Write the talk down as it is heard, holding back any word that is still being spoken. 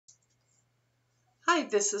Hi,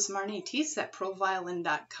 this is Marnie Teese at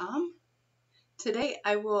ProViolin.com. Today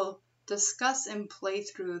I will discuss and play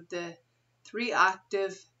through the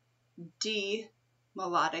 3-octave D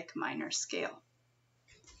melodic minor scale.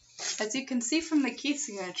 As you can see from the key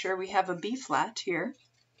signature, we have a B flat here.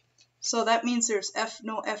 So that means there's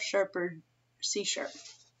no F sharp or C sharp.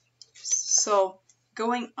 So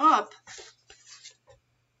going up,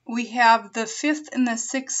 we have the 5th and the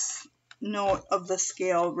 6th note of the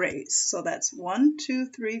scale raised. So that's 1, 2,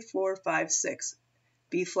 3, 4, 5, 6.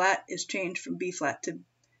 B flat is changed from B flat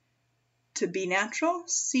to B natural.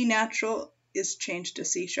 C natural is changed to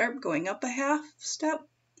C sharp, going up a half step.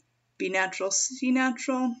 B natural, C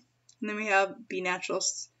natural, and then we have B natural,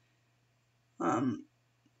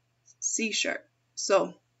 C sharp.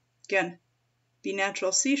 So again, B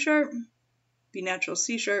natural, C sharp, B natural,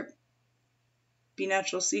 C sharp, B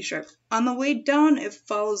natural, C sharp. On the way down, it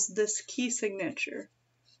follows this key signature,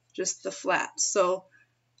 just the flat. So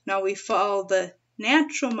now we follow the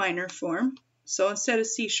natural minor form. So instead of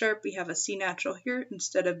C sharp, we have a C natural here.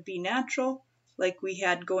 Instead of B natural, like we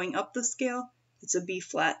had going up the scale, it's a B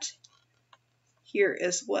flat here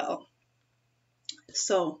as well.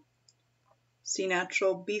 So C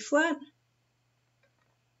natural, B flat,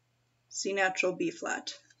 C natural, B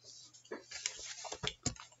flat.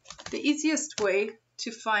 The easiest way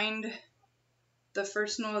to find the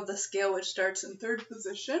first note of the scale, which starts in 3rd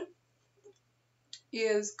position,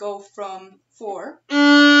 is go from 4.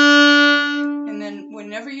 And then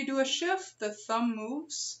whenever you do a shift, the thumb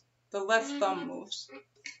moves, the left thumb moves.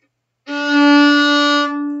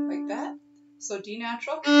 Like that. So D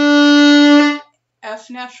natural, F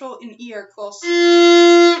natural, and E are close.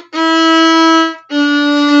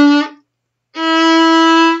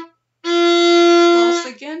 Close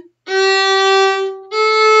again.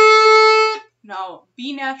 Now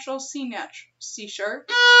B natural, C natural, C sharp.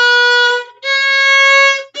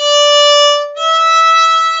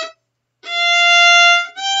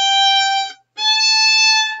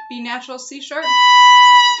 B natural, C sharp,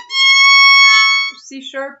 C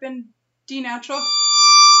sharp, and D natural.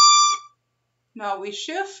 Now we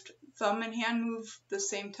shift, thumb and hand move the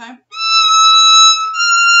same time.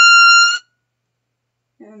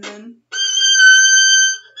 And then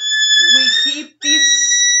we keep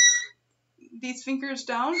these fingers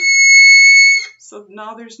down. So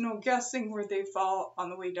now there's no guessing where they fall on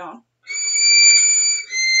the way down.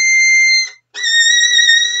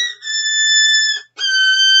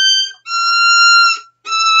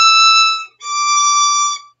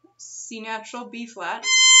 C natural, B flat.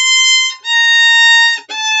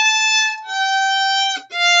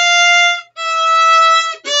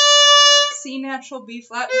 C natural, B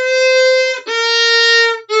flat.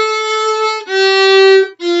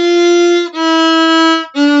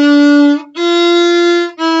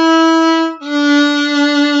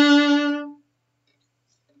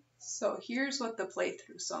 So here's what the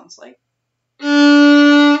playthrough sounds like.